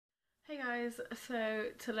Guys, so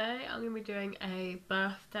today I'm going to be doing a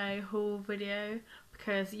birthday haul video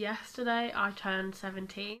because yesterday I turned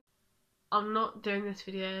 17. I'm not doing this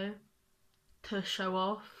video to show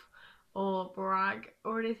off or brag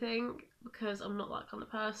or anything because I'm not that kind of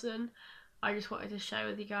person. I just wanted to share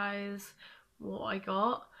with you guys what I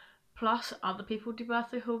got, plus other people do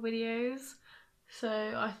birthday haul videos, so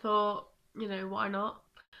I thought, you know, why not?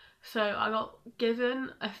 So I got given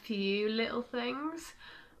a few little things.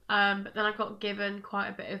 But then I got given quite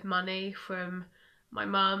a bit of money from my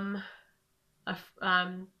mum,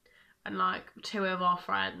 and like two of our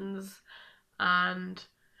friends, and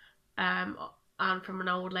um, and from an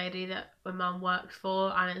old lady that my mum works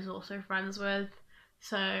for and is also friends with.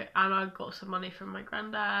 So, and I got some money from my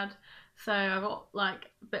granddad. So I got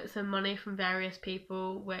like bits of money from various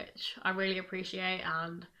people, which I really appreciate,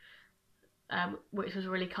 and which was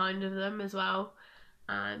really kind of them as well.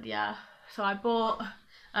 And yeah, so I bought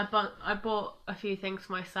a few things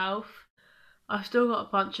for myself. I've still got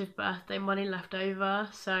a bunch of birthday money left over,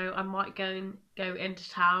 so I might go into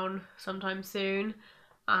town sometime soon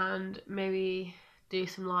and maybe do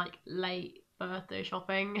some like late birthday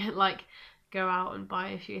shopping, like go out and buy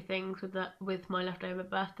a few things with my leftover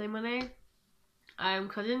birthday money.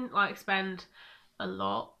 Because I didn't like spend a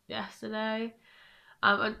lot yesterday.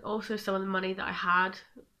 And also some of the money that I had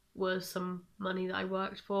was some money that I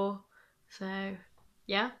worked for. So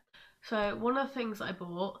yeah. So one of the things that I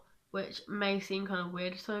bought, which may seem kind of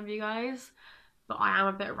weird to some of you guys, but I am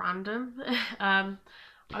a bit random. I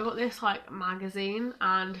got this like magazine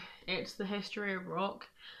and it's the history of rock,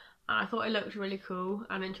 and I thought it looked really cool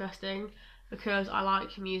and interesting because I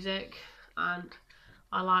like music and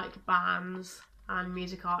I like bands and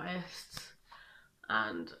music artists,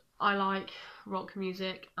 and I like rock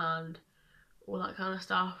music and all that kind of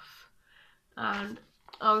stuff, and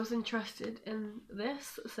I was interested in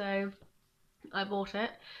this, so I bought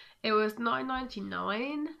it. It was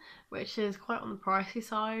 $9.99, which is quite on the pricey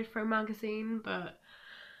side for a magazine, but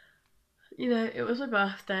you know, it was my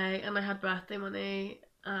birthday and I had birthday money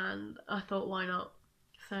and I thought, why not?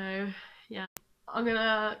 So yeah, I'm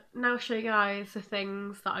gonna now show you guys the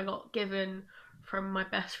things that I got given from my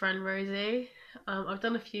best friend Rosie. I've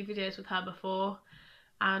done a few videos with her before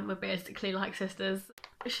and we're basically like sisters.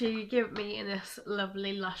 She gave me in this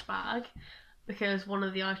lovely Lush bag because one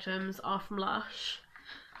of the items are from Lush.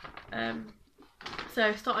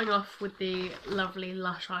 So starting off with the lovely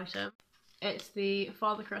Lush item, it's the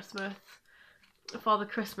Father Christmas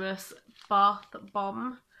bath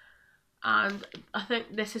bomb, and I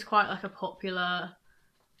think this is quite like a popular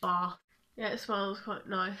bath. Yeah, it smells quite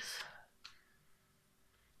nice.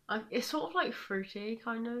 It's sort of like fruity,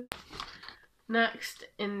 kind of. Next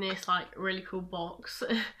in this like really cool box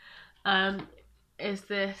is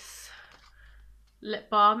this lip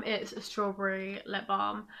balm. It's a strawberry lip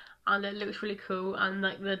balm and it looks really cool, and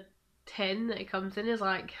like the tin that it comes in is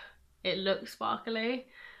like, it looks sparkly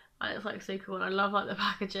and it's like so cool, and I love like the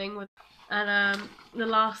packaging with. And the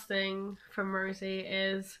last thing from Rosie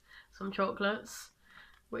is some chocolates,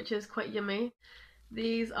 which is quite yummy.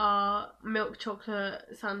 These are milk chocolate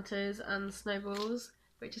Santas and snowballs,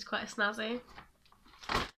 which is quite snazzy.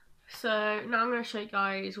 So now I'm going to show you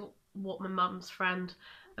guys what my mum's friend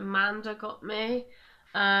Amanda got me.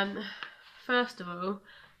 First of all,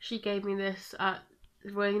 she gave me this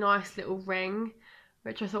really nice little ring,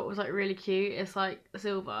 which I thought was like really cute. It's like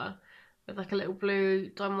silver with like a little blue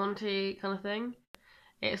diamante kind of thing.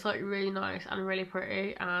 It's like really nice and really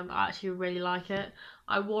pretty, and I actually really like it.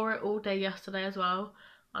 I wore it all day yesterday as well,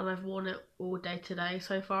 and I've worn it all day today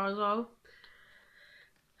so far as well.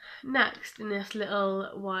 Next, in this little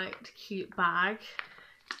white cute bag,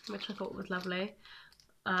 which I thought was lovely,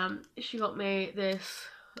 she got me this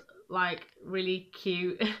like really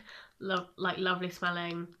cute, lovely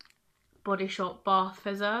smelling Body Shop bath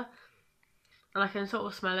fizzer, and I can sort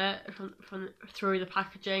of smell it from through the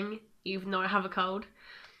packaging, even though I have a cold.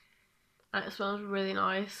 And it smells really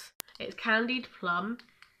nice. It's candied plum.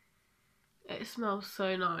 It smells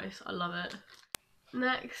so nice. I love it.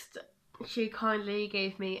 Next, she kindly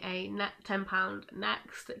gave me a £10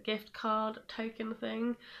 Next gift card token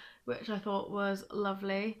thing, which I thought was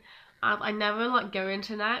lovely. And I never like go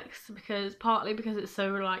into Next partly because it's so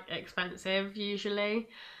like expensive usually.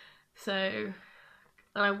 So, and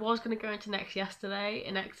I was gonna go into Next yesterday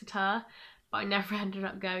in Exeter, but I never ended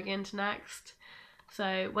up going into Next.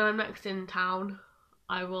 So when I'm next in town,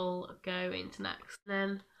 I will go into Next. And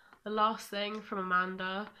then the last thing from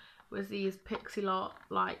Amanda was these Pixie Lot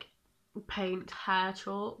like paint hair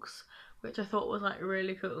chalks, which I thought was like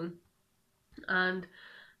really cool. And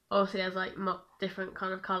obviously there's like different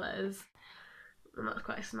kind of colours, and that's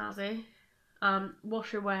quite snazzy.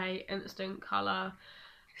 Wash away instant colour,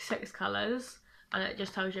 6 colours, and it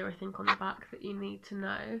just tells you everything on the back that you need to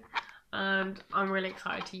know. And I'm really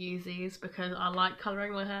excited to use these because I like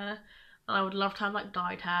colouring my hair, and I would love to have like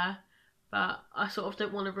dyed hair, but I sort of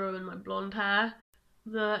don't want to ruin my blonde hair.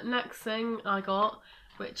 The next thing I got,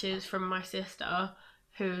 which is from my sister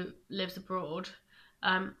who lives abroad.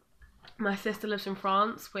 My sister lives in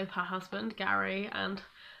France with her husband Gary and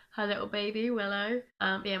her little baby Willow.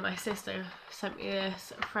 Yeah, my sister sent me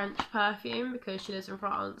this French perfume because she lives in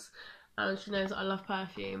France and she knows that I love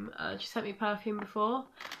perfume. She sent me perfume before,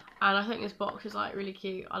 and I think this box is like really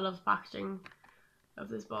cute. I love the packaging of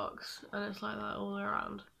this box, and it's like that all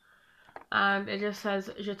around. And it just says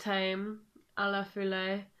Je t'aime à la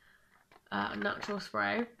folie, natural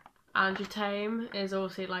spray, and Je t'aime is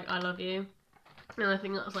obviously like I love you, and I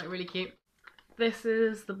think that's like really cute. This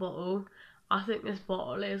is the bottle. I think this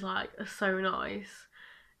bottle is like so nice.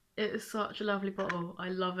 It's such a lovely bottle. I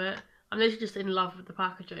love it. I'm literally just in love with the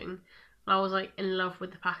packaging. I was like in love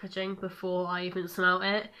with the packaging before I even smelled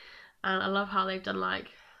it, and I love how they've done like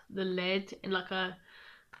the lid in like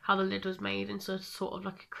how the lid was made into sort of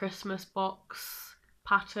like a Christmas box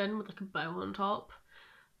pattern with like a bow on top,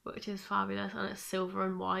 which is fabulous, and it's silver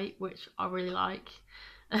and white, which I really like.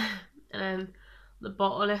 And then the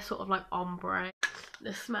bottle is sort of like ombre.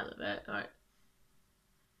 The smell of it, like,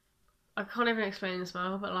 I can't even explain the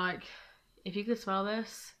smell, but like, if you could smell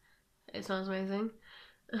this, it smells amazing.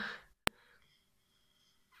 Oh my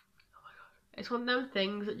god. It's one of them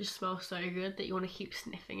things that just smells so good that you want to keep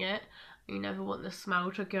sniffing it, and you never want the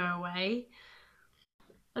smell to go away.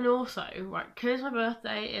 And also, right, because my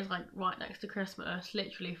birthday is like right next to Christmas,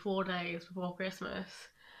 literally 4 days before Christmas,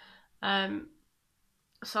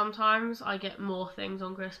 sometimes I get more things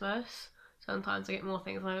on Christmas, sometimes I get more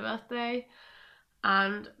things on my birthday.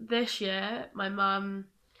 And this year, my mum,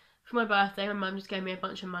 for my birthday, my mum just gave me a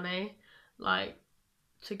bunch of money, like,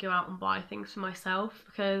 to go out and buy things for myself,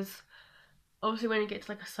 because obviously when you get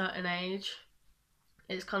to like a certain age,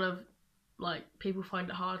 it's kind of like people find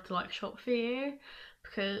it hard to like shop for you,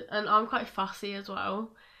 and I'm quite fussy as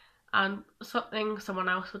well, and something someone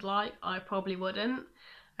else would like, I probably wouldn't,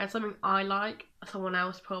 and something I like, someone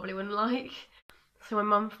else probably wouldn't like. So my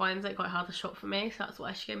mum finds it quite hard to shop for me, so that's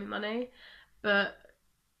why she gave me money. But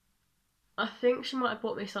I think she might have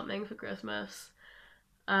bought me something for Christmas.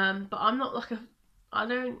 But I'm not like I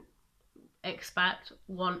don't expect,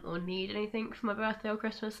 want or need anything for my birthday or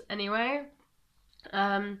Christmas anyway.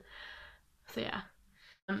 So yeah.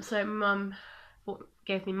 So mum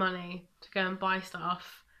gave me money to go and buy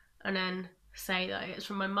stuff and then say that it's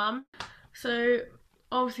from my mum. So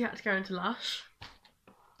obviously I had to go into Lush.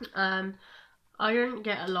 I didn't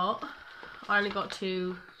get a lot. I only got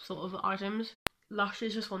 2 sort of items. Lush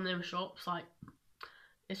is just one of them shops, like,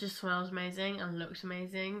 it just smells amazing and looks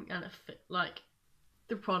amazing, and like,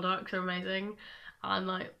 the products are amazing, and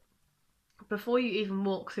like, before you even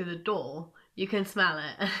walk through the door, you can smell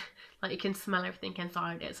it. Like, you can smell everything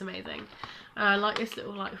inside. It's amazing. And I like this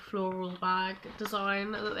little like floral bag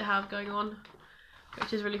design that they have going on,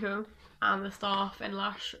 which is really cool. And the staff in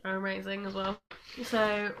Lush are amazing as well.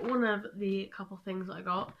 So one of the couple things that I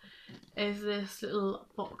got is this little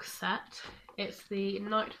box set. It's the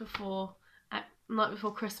night before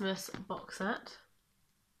Christmas box set,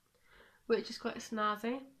 which is quite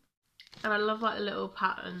snazzy. And I love like the little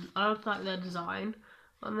pattern. I love like the design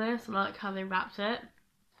on this. I like how they wrapped it.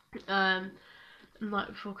 Night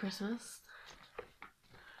before Christmas.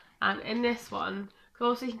 And in this one, of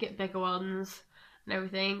course you can get bigger ones and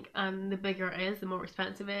everything, and the bigger it is, the more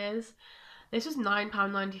expensive it is. This was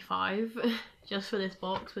 £9.95 just for this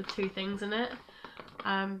box with 2 things in it.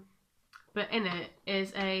 But in it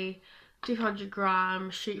is a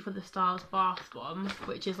 200g Shoot for the Stars bath bomb,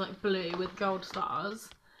 which is like blue with gold stars.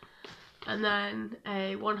 And then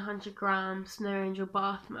a 100g Snow Angel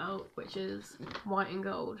bath melt, which is white and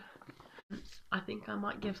gold. I think I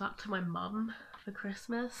might give that to my mum for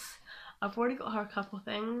Christmas. I've already got her a couple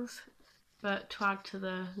things, but to add to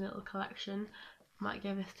the little collection, I might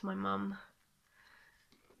give this to my mum.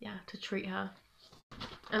 Yeah, to treat her.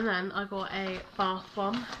 And then I got a bath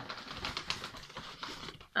bomb,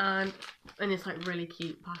 and it's like really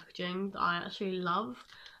cute packaging that I actually love.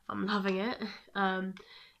 I'm loving it.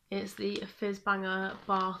 It's the Fizz Banger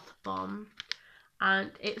bath bomb,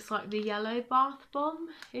 and it's like the yellow bath bomb,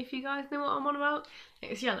 if you guys know what I'm on about.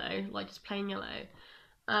 It's yellow, like just plain yellow.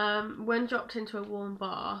 When dropped into a warm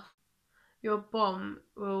bath, your bomb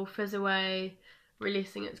will fizz away,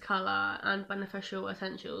 releasing its colour and beneficial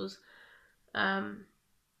essentials.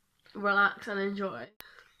 Relax and enjoy.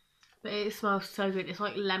 But it smells so good. It's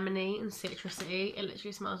like lemony and citrusy. It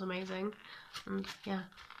literally smells amazing. And yeah,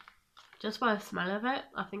 just by the smell of it,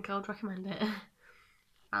 I think I would recommend it.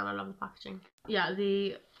 And I love the packaging. Yeah,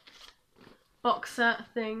 the box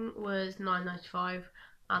set thing was £9.95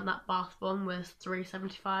 and that bath bomb was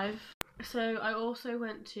 £3.75. So I also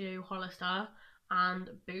went to Hollister and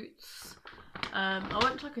Boots. I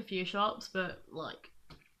went to like a few shops, but like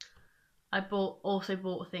I also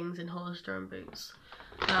bought things in Hollister and Boots.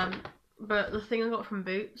 But the thing I got from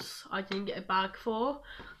Boots, I didn't get a bag for,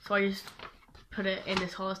 so I just put it in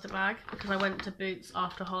this Hollister bag because I went to Boots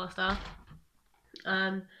after Hollister.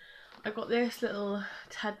 I got this little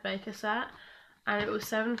Ted Baker set, and it was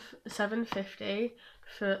 $7.50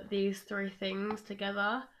 for these 3 things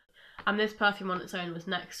together. And this perfume on its own was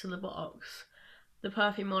next to the box. The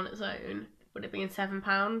perfume on its own would have been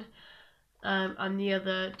 £7, and the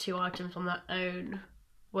other 2 items on their own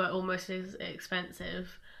were almost as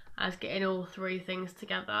expensive as getting all 3 things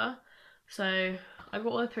together. So I got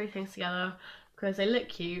all the 3 things together because they look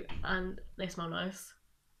cute and they smell nice.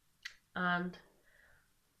 And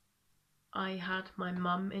I had my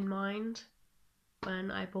mum in mind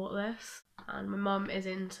when I bought this, and my mum is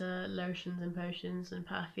into lotions and potions and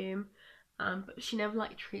perfume, but she never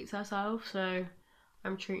like treats herself, so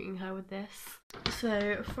I'm treating her with this.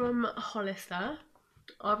 So from Hollister,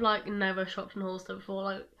 I've like never shopped in Hollister before.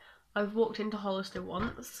 Like I've walked into Hollister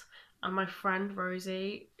once, and my friend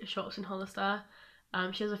Rosie shops in Hollister.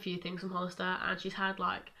 She has a few things from Hollister, and she's had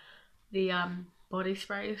like the body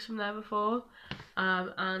sprays from there before,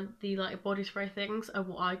 and the like body spray things are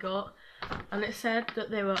what I got, and it said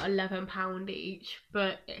that they were £11 each,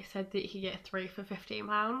 but it said that you could get 3 for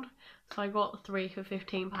 £15, so I got 3 for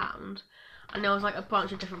 £15, and there was like a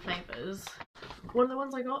bunch of different flavours. One of the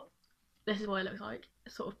ones I got, this is what it looks like.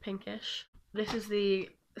 It's sort of pinkish. This is the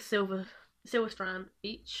Silver Strand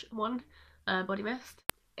Beach one, body mist.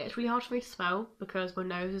 It's really hard for me to smell because my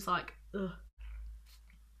nose is like, ugh.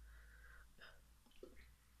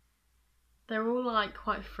 They're all like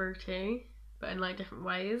quite fruity, but in like different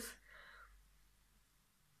ways.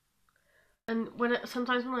 And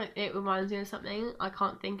sometimes when it reminds me of something, I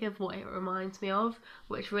can't think of what it reminds me of,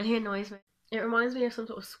 which really annoys me. It reminds me of some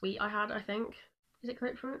sort of sweet I had, I think. Is it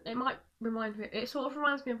grapefruit? It might remind me. It sort of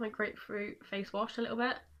reminds me of my grapefruit face wash a little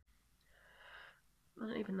bit. I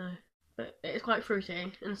don't even know. But it's quite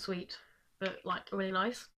fruity and sweet, but like really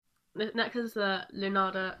nice. Next is the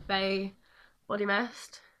Lunada Bay Body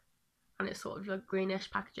Mist, and it's sort of a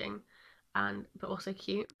greenish packaging, but also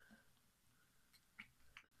cute.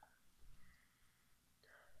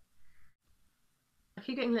 I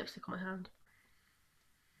keep getting lipstick on my hand.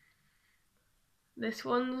 This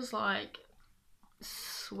one's like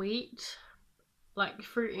sweet, like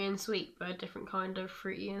fruity and sweet, but a different kind of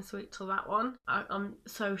fruity and sweet to that one. I'm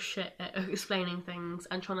so shit at explaining things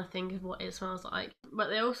and trying to think of what it smells like. But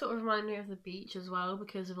they all sort of remind me of the beach as well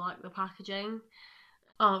because of like the packaging.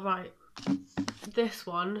 Oh right, this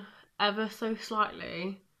one ever so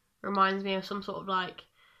slightly reminds me of some sort of like,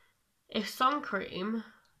 if sun cream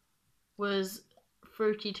was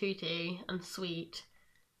fruity tooty and sweet,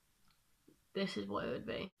 this is what it would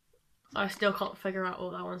be. I still can't figure out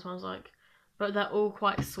what that one smells like, but they're all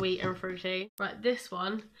quite sweet and fruity. Right, this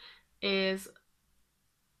one is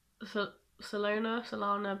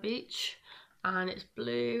Solana Beach, and it's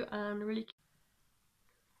blue and really cute.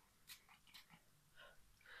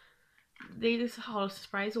 These Hollister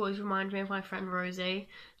sprays always remind me of my friend Rosie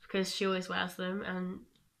because she always wears them, and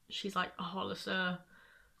she's like a Hollister,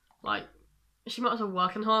 like she might as well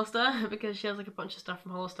work in Hollister because she has like a bunch of stuff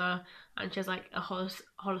from Hollister and she has like a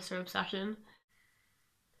Hollister obsession.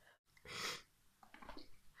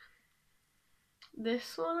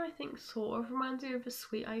 This one I think sort of reminds me of a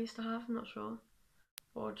sweet I used to have, I'm not sure.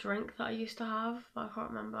 Or a drink that I used to have, but I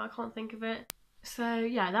can't remember, I can't think of it. So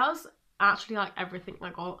yeah, that was actually like everything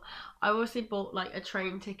I got. I obviously bought like a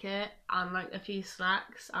train ticket and like a few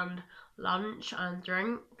snacks and lunch and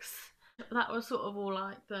drinks. That was sort of all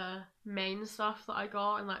like the main stuff that I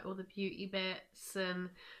got, and like all the beauty bits and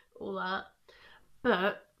all that.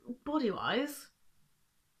 But body wise,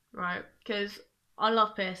 right, because I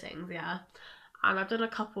love piercings, yeah, and I've done a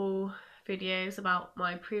couple videos about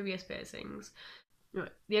my previous piercings.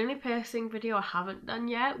 The only piercing video I haven't done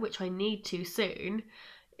yet, which I need to soon,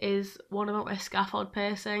 is one about my scaffold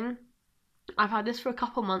piercing. I've had this for a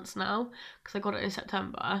couple months now because I got it in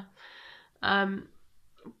September.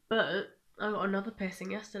 But I got another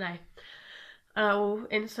piercing yesterday. And I will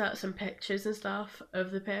insert some pictures and stuff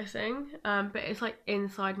of the piercing. But it's like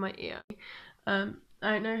inside my ear. I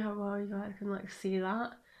don't know how well you guys can like see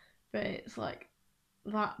that, but it's like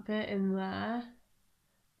that bit in there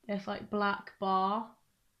It's like black bar.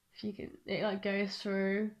 If you can, it like goes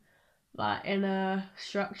through that inner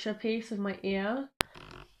structure piece of my ear.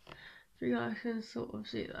 If you guys can sort of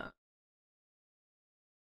see that.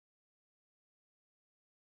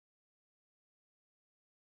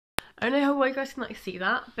 I don't know how you guys can like see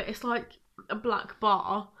that, but it's like a black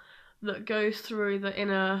bar that goes through the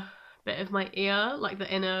inner bit of my ear, like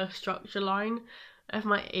the inner structure line of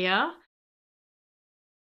my ear.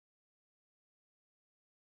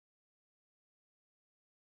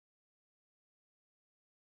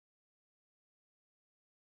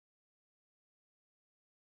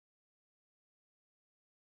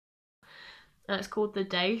 And it's called the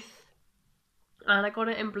Daith. And I got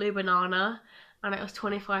it in blue banana and it was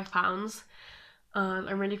 £25.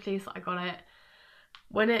 I'm really pleased that I got it.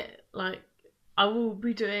 When it, like, I will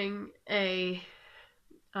be doing a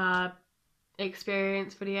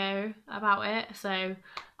experience video about it, so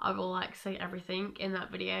I will like say everything in that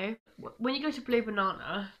video. When you go to Blue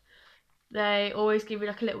Banana, they always give you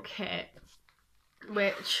like a little kit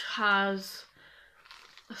which has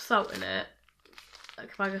salt in it,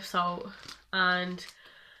 like a bag of salt, and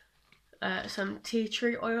some tea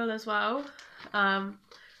tree oil as well,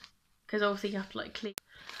 because obviously you have to like clean.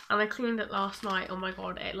 And I cleaned it last night. Oh my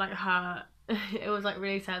god, it like hurt. It was like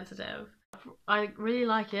really sensitive. I really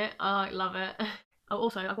like it. I like love it. Oh,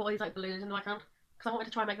 also I've got all these like balloons in the background because I wanted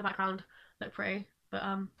to try and make the background look pretty, but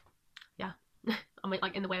yeah, I'm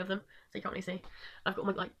like in the way of them, so you can't really see. I've got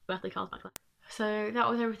my like birthday cards back there. So that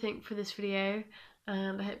was everything for this video,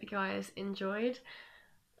 and I hope you guys enjoyed.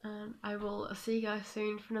 And I will see you guys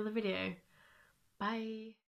soon for another video. Bye.